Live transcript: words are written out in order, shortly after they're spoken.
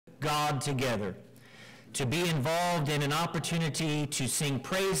God together, to be involved in an opportunity to sing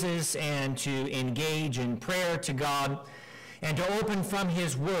praises and to engage in prayer to God, and to open from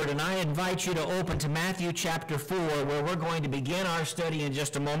his word. And I invite you to open to Matthew chapter 4, where we're going to begin our study in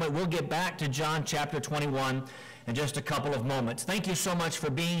just a moment. We'll get back to John chapter 21 in just a couple of moments. Thank you so much for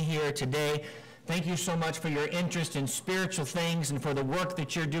being here today. Thank you so much for your interest in spiritual things and for the work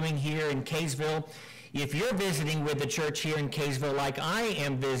that you're doing here in Kaysville. If you're visiting with the church here in Kaysville like I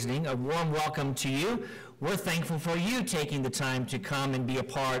am visiting, a warm welcome to you. We're thankful for you taking the time to come and be a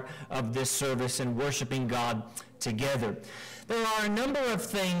part of this service and worshiping God together. There are a number of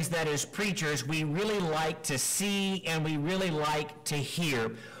things that as preachers we really like to see and we really like to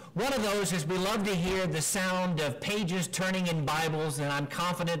hear. One of those is we love to hear the sound of pages turning in Bibles, and I'm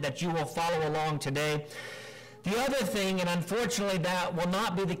confident that you will follow along today. The other thing, and unfortunately that will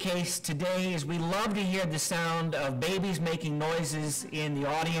not be the case today, is we love to hear the sound of babies making noises in the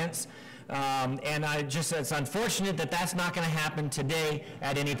audience. It's unfortunate that that's not going to happen today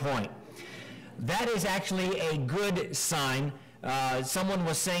at any point. That is actually a good sign. Someone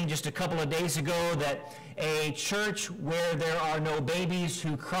was saying just a couple of days ago that a church where there are no babies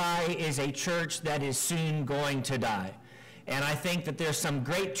who cry is a church that is soon going to die. And I think that there's some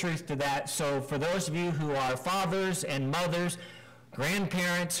great truth to that. So for those of you who are fathers and mothers,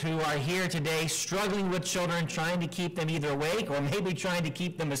 grandparents who are here today struggling with children, trying to keep them either awake or maybe trying to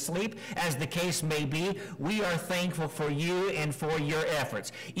keep them asleep, as the case may be, we are thankful for you and for your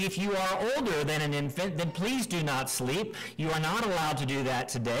efforts. If you are older than an infant, then please do not sleep. You are not allowed to do that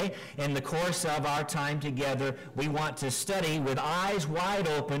today. In the course of our time together, we want to study with eyes wide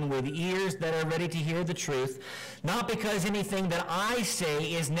open, with ears that are ready to hear the truth, not because anything that I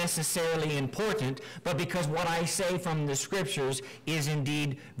say is necessarily important, but because what I say from the Scriptures is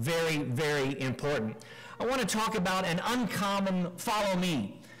indeed very, very important. I want to talk about an uncommon follow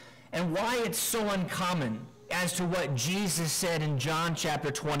me and why it's so uncommon as to what Jesus said in John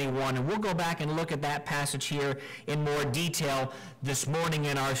chapter 21. And we'll go back and look at that passage here in more detail this morning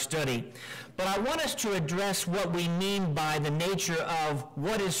in our study. But I want us to address what we mean by the nature of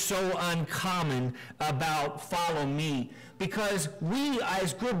what is so uncommon about follow me. Because we,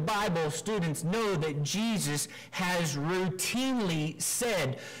 as good Bible students, know that Jesus has routinely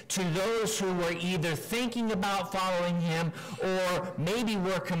said to those who were either thinking about following him or maybe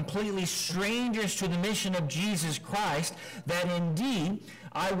were completely strangers to the mission of Jesus Christ, that indeed,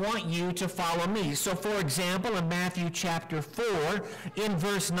 I want you to follow me. So, for example, in Matthew chapter 4, in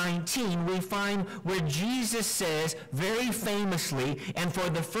verse 19, we find where Jesus says very famously, and for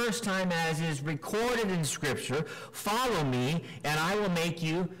the first time as is recorded in Scripture, follow me, and I will make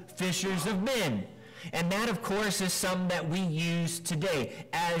you fishers of men. And that, of course, is something that we use today.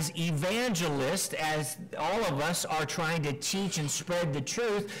 As evangelists, as all of us are trying to teach and spread the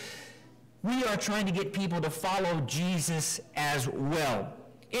truth, we are trying to get people to follow Jesus as well.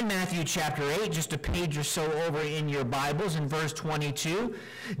 In Matthew chapter 8, just a page or so over in your Bibles, in verse 22,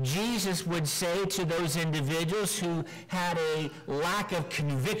 Jesus would say to those individuals who had a lack of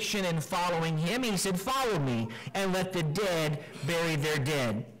conviction in following him, he said, follow me, and let the dead bury their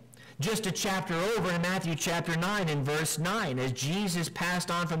dead. Just a chapter over in Matthew chapter 9, in verse 9, as Jesus passed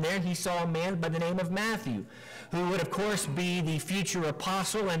on from there, he saw a man by the name of Matthew, who would, of course, be the future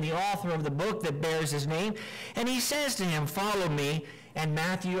apostle and the author of the book that bears his name. And he says to him, follow me. And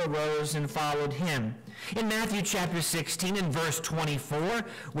Matthew arose and followed him. In Matthew chapter 16 and verse 24,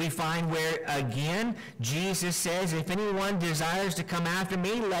 we find where, again, Jesus says, if anyone desires to come after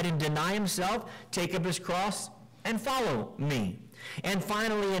me, let him deny himself, take up his cross, and follow me. And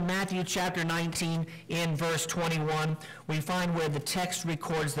finally, in Matthew chapter 19, in verse 21, we find where the text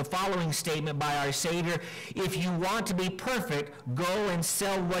records the following statement by our Savior, if you want to be perfect, go and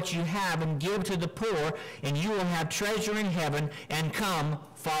sell what you have and give to the poor, and you will have treasure in heaven, and come,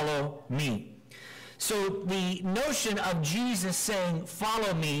 follow me. So the notion of Jesus saying,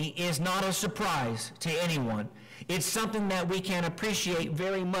 follow me, is not a surprise to anyone. It's something that we can appreciate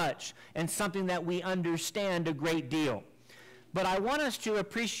very much, and something that we understand a great deal. But I want us to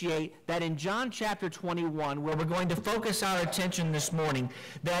appreciate that in John chapter 21, where we're going to focus our attention this morning,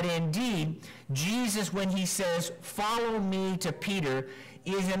 that indeed Jesus, when he says, follow me to Peter,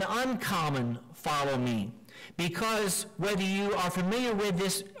 is an uncommon follow me. Because whether you are familiar with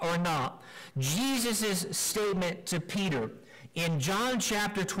this or not, Jesus' statement to Peter in John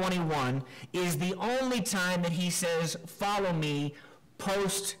chapter 21 is the only time that he says, follow me,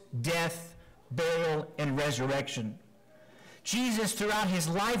 post-death, burial, and resurrection. Jesus, throughout his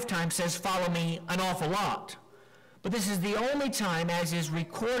lifetime, says, follow me an awful lot. But this is the only time, as is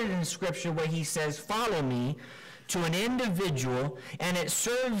recorded in Scripture, where he says, follow me, to an individual, and it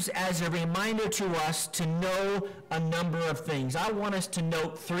serves as a reminder to us to know a number of things. I want us to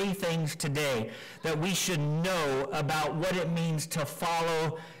note 3 things today that we should know about what it means to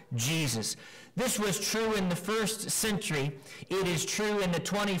follow Jesus. This was true in the first century. It is true in the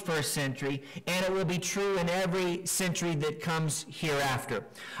 21st century, and it will be true in every century that comes hereafter.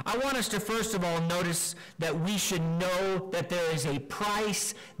 I want us to first of all notice that we should know that there is a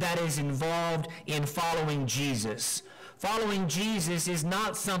price that is involved in following Jesus. Following Jesus is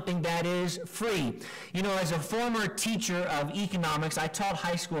not something that is free. You know, as a former teacher of economics, I taught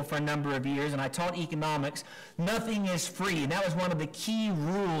high school for a number of years, and I taught economics. Nothing is free, and that was one of the key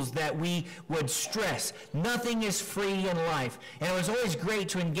rules that we would stress. Nothing is free in life. And it was always great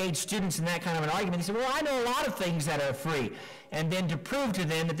to engage students in that kind of an argument. They said, well, I know a lot of things that are free. And then to prove to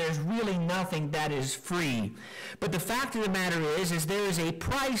them that there's really nothing that is free. But the fact of the matter is there is a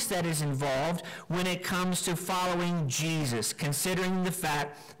price that is involved when it comes to following Jesus, considering the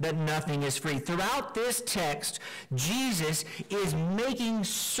fact that nothing is free. Throughout this text, Jesus is making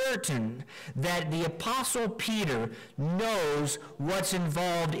certain that the Apostle Peter knows what's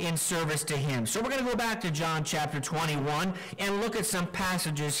involved in service to him. So we're going to go back to John chapter 21 and look at some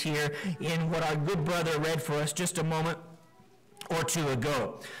passages here in what our good brother read for us just a moment or 2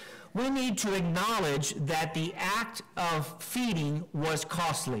 ago. We need to acknowledge that the act of feeding was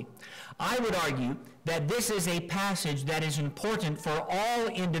costly. I would argue that this is a passage that is important for all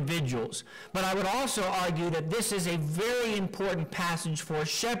individuals, but I would also argue that this is a very important passage for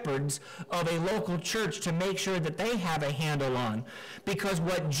shepherds of a local church to make sure that they have a handle on. Because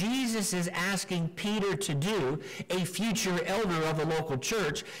what Jesus is asking Peter to do, a future elder of a local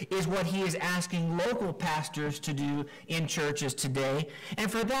church, is what he is asking local pastors to do in churches today,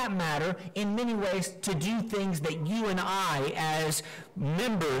 and for that matter, in many ways, to do things that you and I, as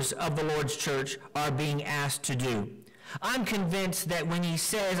members of the Lord's church, are being asked to do. I'm convinced that when he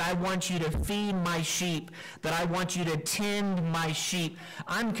says, I want you to feed my sheep, that I want you to tend my sheep,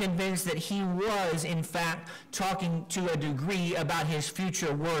 I'm convinced that he was, in fact, talking to a degree about his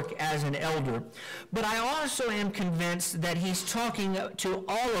future work as an elder. But I also am convinced that he's talking to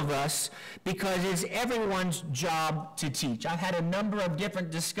all of us because it's everyone's job to teach. I've had a number of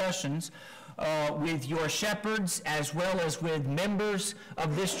different discussions with your shepherds as well as with members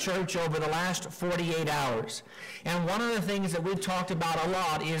of this church over the last 48 hours. And one of the things that we've talked about a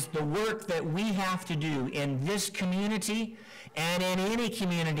lot is the work that we have to do in this community and in any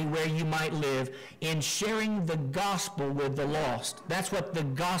community where you might live in sharing the gospel with the lost. That's what the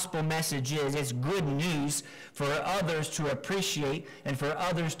gospel message is. It's good news for others to appreciate and for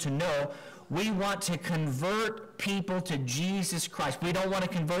others to know. We want to convert people to Jesus Christ. We don't want to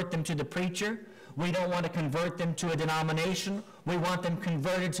convert them to the preacher. We don't want to convert them to a denomination. We want them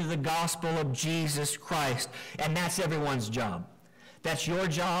converted to the gospel of Jesus Christ. And that's everyone's job. That's your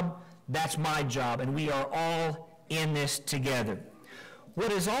job. That's my job. And we are all in this together.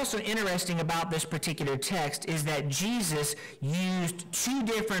 What is also interesting about this particular text is that Jesus used 2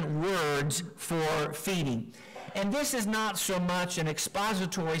 different words for feeding. And this is not so much an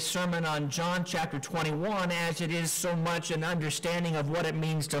expository sermon on John chapter 21 as it is so much an understanding of what it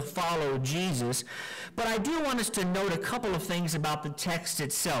means to follow Jesus. But I do want us to note a couple of things about the text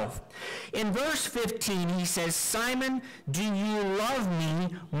itself. In verse 15, he says, Simon, do you love me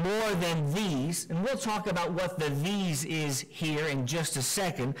more than these? And we'll talk about what the these is here in just a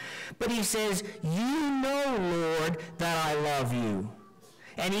second. But he says, you know, Lord, that I love you.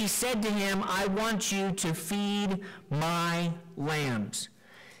 And he said to him, I want you to feed my lambs.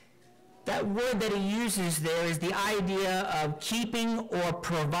 That word that he uses there is the idea of keeping or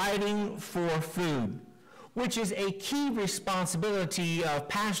providing for food, which is a key responsibility of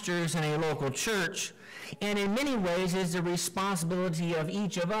pastors in a local church, and in many ways is the responsibility of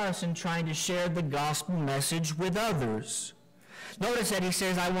each of us in trying to share the gospel message with others. Notice that he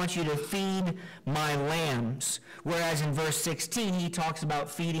says, I want you to feed my lambs, whereas in verse 16 he talks about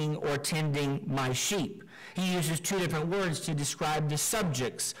feeding or tending my sheep. He uses 2 different words to describe the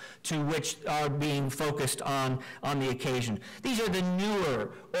subjects to which are being focused on the occasion. These are the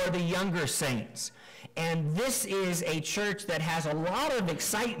newer or the younger saints. And this is a church that has a lot of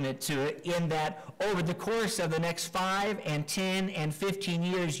excitement to it in that over the course of the next 5 and 10 and 15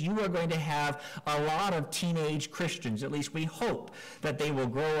 years, you are going to have a lot of teenage Christians. At least we hope that they will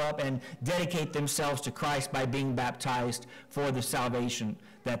grow up and dedicate themselves to Christ by being baptized for the salvation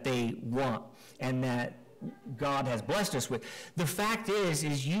that they want and that God has blessed us with. The fact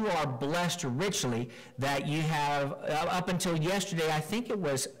is you are blessed richly that you have, up until yesterday, I think it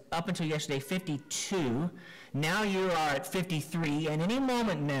was up until yesterday, 52. Now you are at 53, and any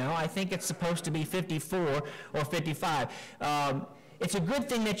moment now, I think it's supposed to be 54 or 55. It's a good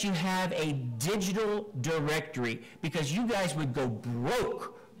thing that you have a digital directory, because you guys would go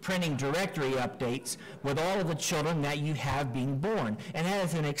broke printing directory updates with all of the children that you have being born. And that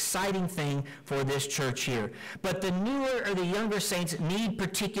is an exciting thing for this church here. But the newer or the younger saints need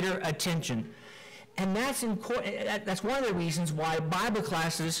particular attention. And that's one of the reasons why Bible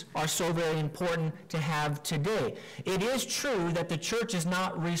classes are so very important to have today. It is true that the church is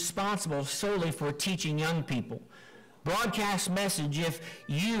not responsible solely for teaching young people. Broadcast message, if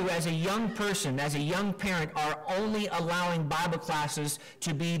you as a young person, as a young parent, are only allowing Bible classes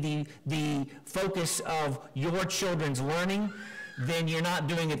to be the focus of your children's learning, then you're not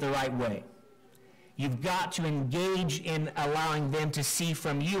doing it the right way. You've got to engage in allowing them to see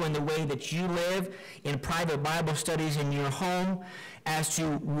from you in the way that you live, in private Bible studies in your home, as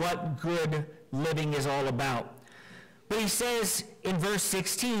to what good living is all about. But he says in verse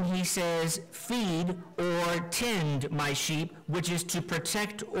 16, he says, feed or tend my sheep, which is to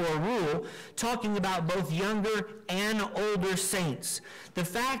protect or rule, talking about both younger and older saints. The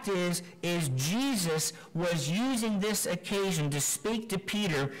fact is Jesus was using this occasion to speak to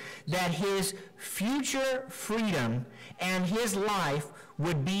Peter that his future freedom and his life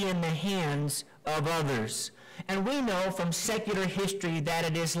would be in the hands of others. And we know from secular history that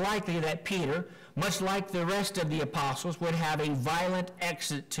it is likely that Peter, much like the rest of the apostles, would have a violent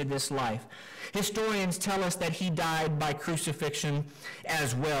exit to this life. Historians tell us that he died by crucifixion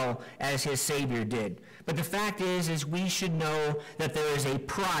as well as his Savior did. But the fact is we should know that there is a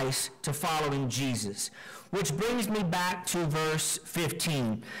price to following Jesus. Which brings me back to verse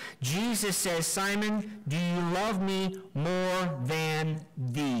 15. Jesus says, Simon, do you love me more than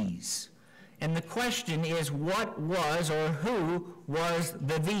these? And the question is, what was or who was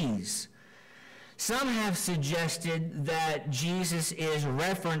the these? Some have suggested that Jesus is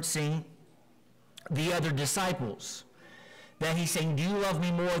referencing the other disciples. That he's saying, do you love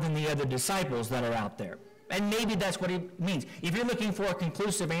me more than the other disciples that are out there? And maybe that's what he means. If you're looking for a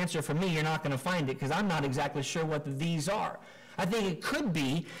conclusive answer from me, you're not going to find it, because I'm not exactly sure what the these are. I think it could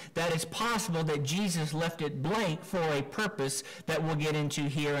be that it's possible that Jesus left it blank for a purpose that we'll get into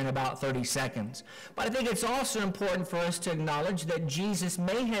here in about 30 seconds. But I think it's also important for us to acknowledge that Jesus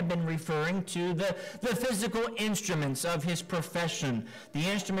may have been referring to the physical instruments of his profession, the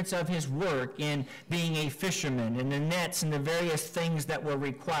instruments of his work in being a fisherman, and the nets and the various things that were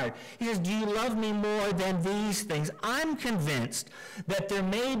required. He says, do you love me more than these things? I'm convinced that there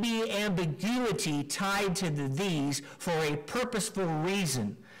may be ambiguity tied to the these for a purposeful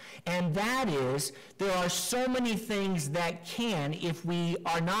reason. And that is, there are so many things that can, if we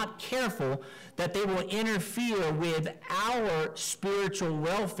are not careful, that they will interfere with our spiritual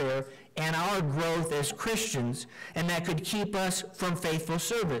welfare and our growth as Christians, and that could keep us from faithful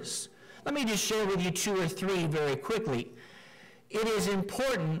service. Let me just share with you two or three very quickly. It is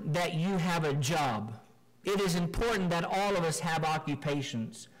important that you have a job. It is important that all of us have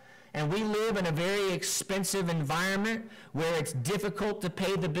occupations. And we live in a very expensive environment where it's difficult to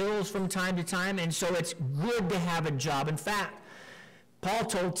pay the bills from time to time, and so it's good to have a job. In fact, Paul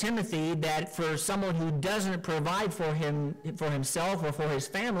told Timothy that for someone who doesn't provide for himself or for his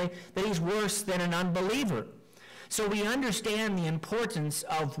family, that he's worse than an unbeliever. So we understand the importance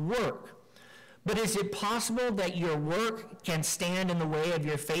of work. But is it possible that your work can stand in the way of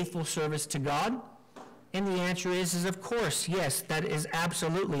your faithful service to God? And the answer is of course, yes, that is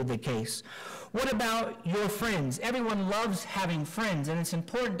absolutely the case. What about your friends? Everyone loves having friends, and it's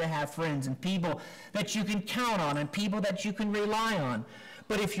important to have friends and people that you can count on and people that you can rely on.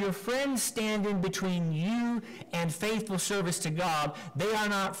 But if your friends stand in between you and faithful service to God, they are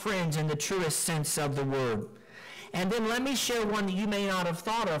not friends in the truest sense of the word. And then let me share one that you may not have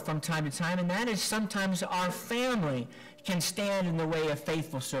thought of from time to time, and that is sometimes our family can stand in the way of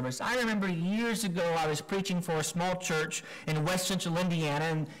faithful service. I remember years ago I was preaching for a small church in West Central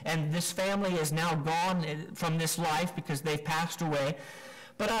Indiana, and this family is now gone from this life because they've passed away.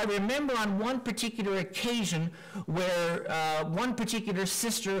 But I remember on one particular occasion where one particular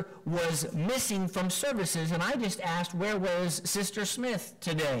sister was missing from services, and I just asked, where was Sister Smith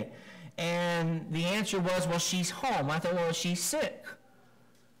today? And the answer was, well, she's home. I thought, well, she's sick.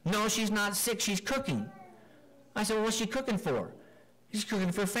 No, she's not sick, she's cooking. I said, well, what's she cooking for? She's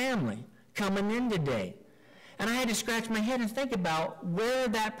cooking for family, coming in today. And I had to scratch my head and think about where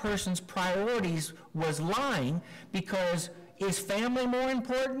that person's priorities was lying, because is family more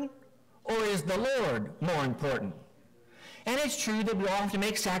important Or is the Lord more important? And it's true that we all have to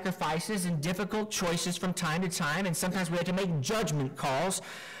make sacrifices and difficult choices from time to time, and sometimes we have to make judgment calls.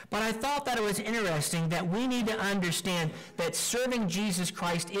 But I thought that it was interesting that we need to understand that serving Jesus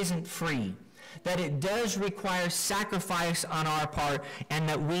Christ isn't free, that it does require sacrifice on our part, and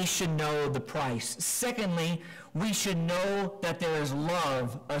that we should know the price. Secondly, we should know that there is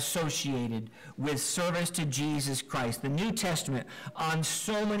love associated with service to Jesus Christ. The New Testament, on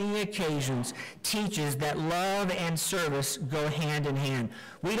so many occasions, teaches that love and service go hand in hand.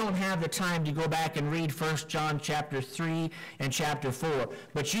 We don't have the time to go back and read 1 John chapter 3 and chapter 4,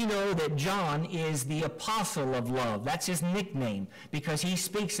 but you know that John is the apostle of love. That's his nickname, because he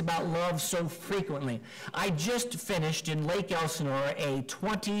speaks about love so frequently. I just finished in Lake Elsinore a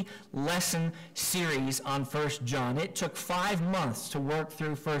 20-lesson series on 1 John. It took 5 months to work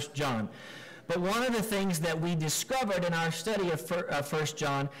through 1 John. But one of the things that we discovered in our study of 1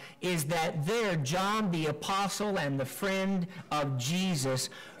 John is that there, John, the apostle and the friend of Jesus,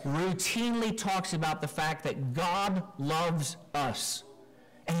 routinely talks about the fact that God loves us,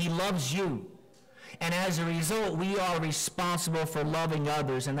 and he loves you. And as a result, we are responsible for loving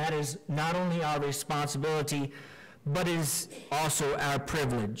others, and that is not only our responsibility, but is also our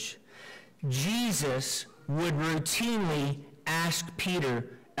privilege. Jesus would routinely ask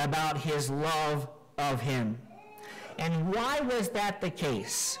Peter about his love of him. And why was that the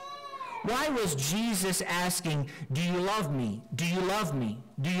case? Why was Jesus asking, "Do you love me? Do you love me?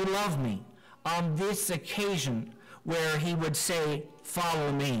 Do you love me?" on this occasion where he would say,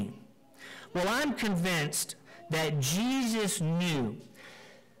 "Follow me"? Well, I'm convinced that Jesus knew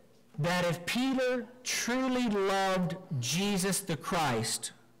that if Peter truly loved Jesus the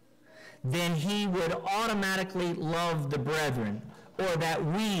Christ, then he would automatically love the brethren, or that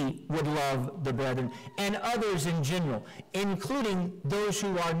we would love the brethren, and others in general, including those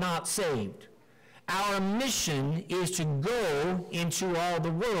who are not saved. Our mission is to go into all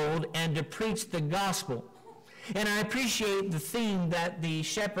the world and to preach the gospel. And I appreciate the theme that the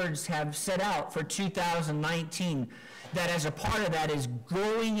shepherds have set out for 2019, that as a part of that is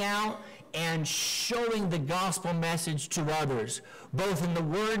going out and showing the gospel message to others, both in the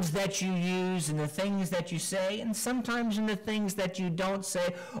words that you use and the things that you say, and sometimes in the things that you don't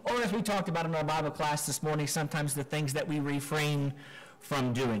say, or as we talked about in our Bible class this morning, sometimes the things that we refrain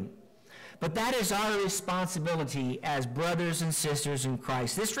from doing. But that is our responsibility as brothers and sisters in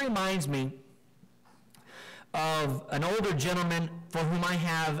Christ. This reminds me of an older gentleman for whom I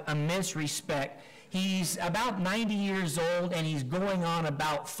have immense respect. He's about 90 years old, and he's going on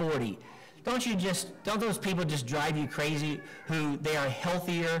about 40. Don't those people just drive you crazy, who they are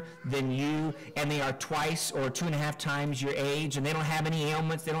healthier than you, and they are twice or 2.5 times your age, and they don't have any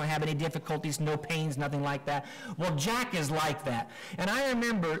ailments, they don't have any difficulties, no pains, nothing like that? Well, Jack is like that. And I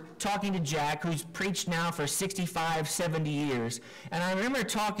remember talking to Jack, who's preached now for 65, 70 years, and I remember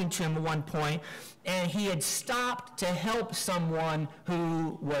talking to him at one point, and he had stopped to help someone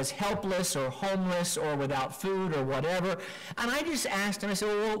who was helpless or homeless or without food or whatever. And I just asked him, I said,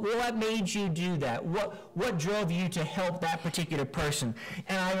 well, what made you do that? What drove you to help that particular person?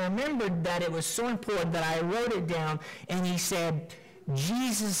 And I remembered that it was so important that I wrote it down, and he said,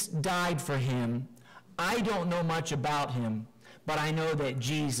 Jesus died for him. I don't know much about him, but I know that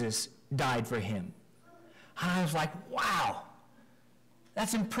Jesus died for him. And I was like, wow,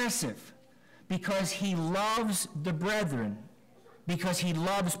 that's impressive. Because he loves the brethren, because he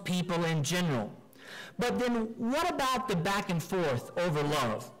loves people in general. But then what about the back and forth over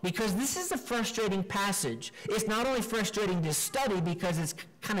love? Because this is a frustrating passage. It's not only frustrating to study because it's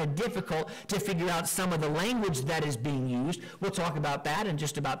kind of difficult to figure out some of the language that is being used. We'll talk about that in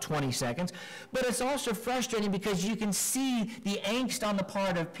just about 20 seconds. But it's also frustrating because you can see the angst on the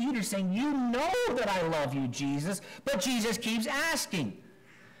part of Peter saying, you know that I love you, Jesus, but Jesus keeps asking.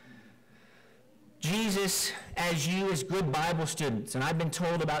 Jesus, as you as good Bible students, and I've been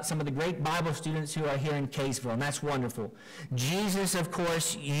told about some of the great Bible students who are here in Kaysville, and that's wonderful. Jesus, of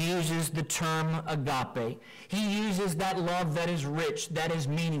course, uses the term agape. He uses that love that is rich, that is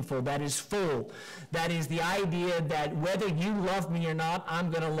meaningful, that is full. That is the idea that whether you love me or not,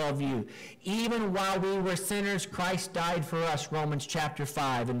 I'm going to love you. Even while we were sinners, Christ died for us, Romans chapter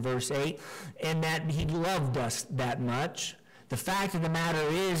 5 and verse 8, and that he loved us that much. The fact of the matter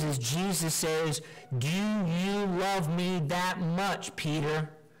is Jesus says, do you love me that much, Peter?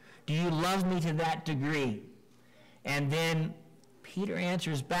 Do you love me to that degree? And then Peter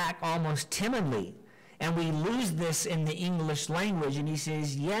answers back almost timidly, and we lose this in the English language, and he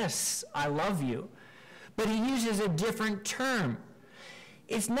says, yes, I love you. But he uses a different term.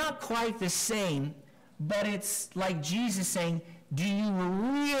 It's not quite the same, but it's like Jesus saying, do you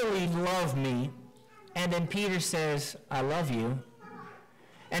really love me? And then Peter says, I love you.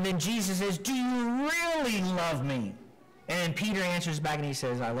 And then Jesus says, do you really love me? And Peter answers back and he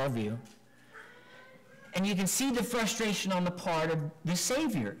says, I love you. And you can see the frustration on the part of the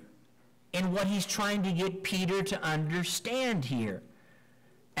Savior in what he's trying to get Peter to understand here.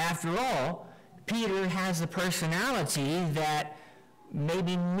 After all, Peter has a personality that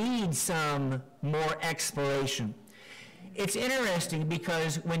maybe needs some more exploration. It's interesting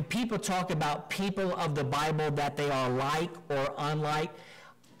because when people talk about people of the Bible that they are like or unlike,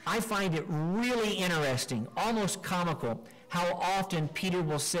 I find it really interesting, almost comical, how often Peter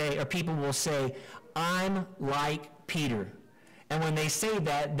will say, or people will say, I'm like Peter. And when they say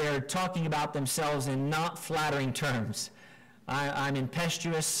that, they're talking about themselves in not flattering terms. I'm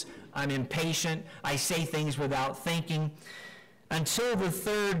impetuous, I'm impatient, I say things without thinking. Until the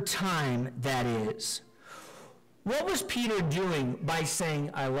third time, that is. What was Peter doing by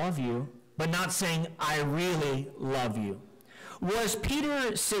saying, I love you, but not saying, I really love you? Was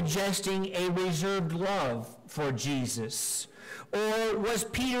Peter suggesting a reserved love for Jesus? Or was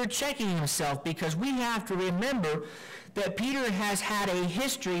Peter checking himself? Because we have to remember that Peter has had a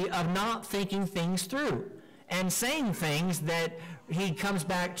history of not thinking things through and saying things that he comes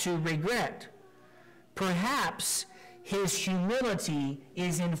back to regret. Perhaps his humility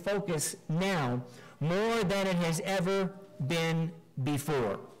is in focus now more than it has ever been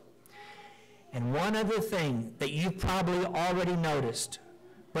before. And one other thing that you've probably already noticed,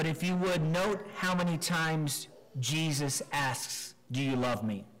 but if you would note how many times Jesus asks, do you love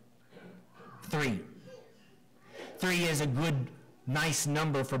me? 3. 3 is a good, nice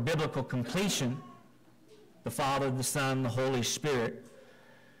number for biblical completion. The Father, the Son, the Holy Spirit.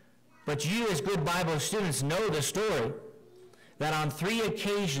 But you as good Bible students know the story that on 3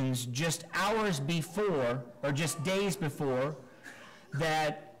 occasions, just hours before, or just days before,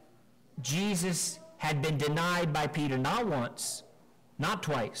 that Jesus had been denied by Peter, not once, not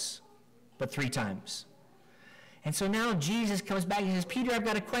twice, but 3 times. And so now Jesus comes back and says, Peter, I've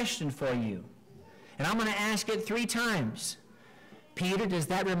got a question for you. And I'm going to ask it 3 times. Peter, does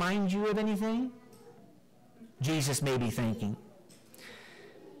that remind you of anything? Jesus may be thinking.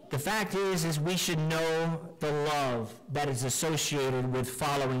 The fact is we should know the love that is associated with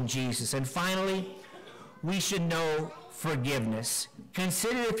following Jesus. And finally, we should know forgiveness.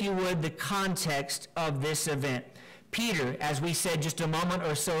 Consider, if you would, the context of this event. Peter, as we said just a moment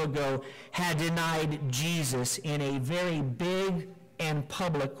or so ago, had denied Jesus in a very big and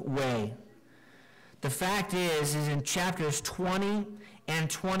public way. The fact is in chapters 20 and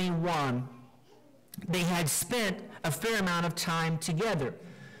 21, they had spent a fair amount of time together.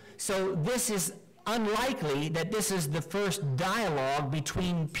 So this is unlikely that this is the first dialogue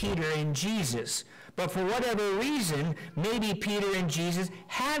between Peter and Jesus. But for whatever reason, maybe Peter and Jesus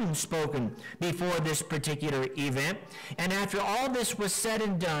hadn't spoken before this particular event. And after all this was said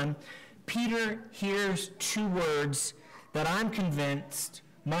and done, Peter hears 2 words that I'm convinced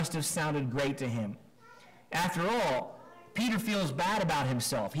must have sounded great to him. After all, Peter feels bad about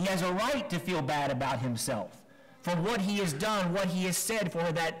himself. He has a right to feel bad about himself for what he has done, what he has said,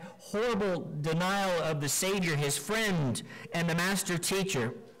 for that horrible denial of the Savior, his friend, and the master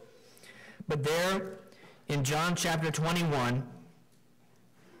teacher. But there, in John chapter 21,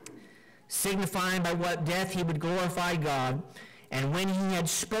 signifying by what death he would glorify God, and when he had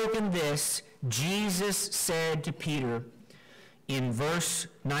spoken this, Jesus said to Peter, in verse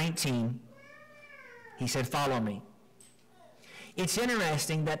 19, he said, follow me. It's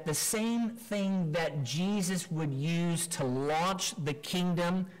interesting that the same thing that Jesus would use to launch the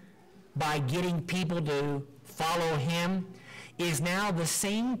kingdom by getting people to follow him is now the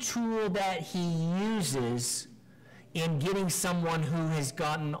same tool that he uses in getting someone who has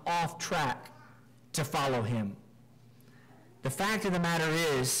gotten off track to follow him. The fact of the matter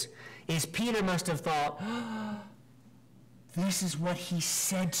is Peter must have thought, oh, this is what he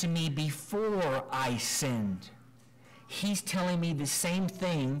said to me before I sinned. He's telling me the same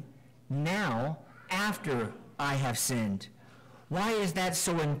thing now after I have sinned. Why is that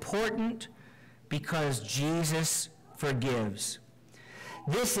so important? Because Jesus forgives.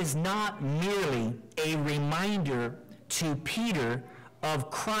 This is not merely a reminder to Peter of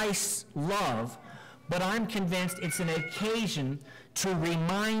Christ's love, but I'm convinced it's an occasion to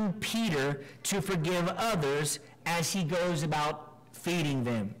remind Peter to forgive others as he goes about feeding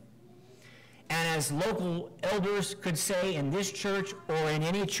them. And as local elders could say in this church or in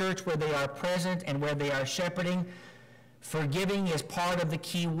any church where they are present and where they are shepherding, forgiving is part of the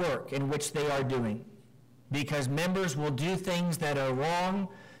key work in which they are doing. Because members will do things that are wrong,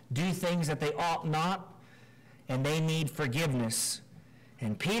 do things that they ought not, and they need forgiveness.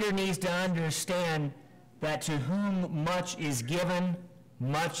 And Peter needs to understand that to whom much is given,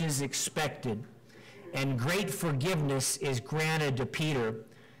 much is expected. And great forgiveness is granted to Peter,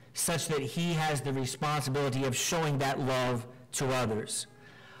 such that he has the responsibility of showing that love to others.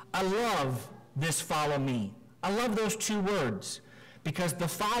 I love this follow me. I love those two words, because the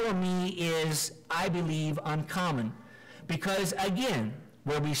follow me is, I believe, uncommon. Because again,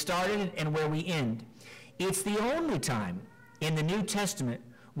 where we started and where we end, it's the only time in the New Testament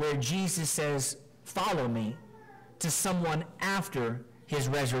where Jesus says, follow me, to someone after his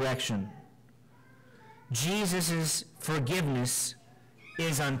resurrection. Jesus' forgiveness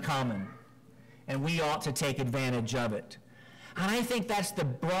is uncommon, and we ought to take advantage of it. And I think that's the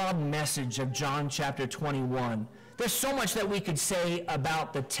broad message of John chapter 21. There's so much that we could say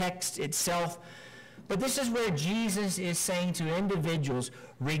about the text itself, but this is where Jesus is saying to individuals,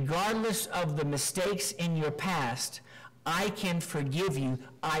 regardless of the mistakes in your past, I can forgive you,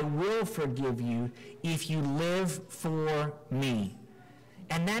 I will forgive you if you live for me.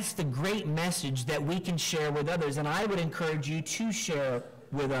 And that's the great message that we can share with others, and I would encourage you to share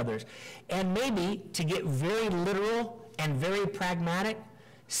with others. And maybe, to get very literal and very pragmatic,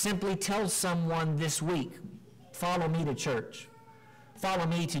 simply tell someone this week, follow me to church, follow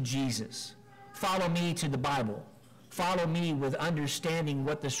me to Jesus, follow me to the Bible, follow me with understanding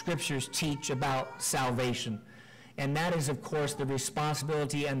what the Scriptures teach about salvation. And that is, of course, the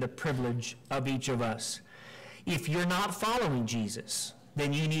responsibility and the privilege of each of us. If you're not following Jesus,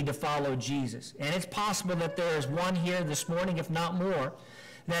 then you need to follow Jesus. And it's possible that there is one here this morning, if not more,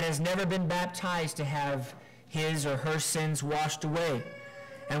 that has never been baptized to have his or her sins washed away.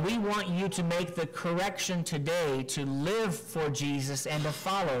 And we want you to make the correction today to live for Jesus and to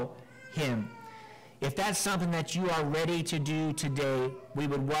follow him. If that's something that you are ready to do today, we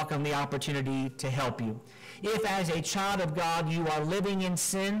would welcome the opportunity to help you. If as a child of God you are living in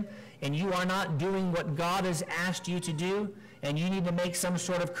sin and you are not doing what God has asked you to do, and you need to make some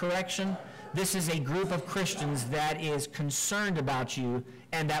sort of correction, this is a group of Christians that is concerned about you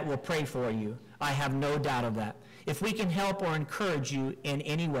and that will pray for you. I have no doubt of that. If we can help or encourage you in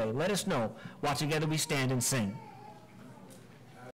any way, let us know while together we stand and sing.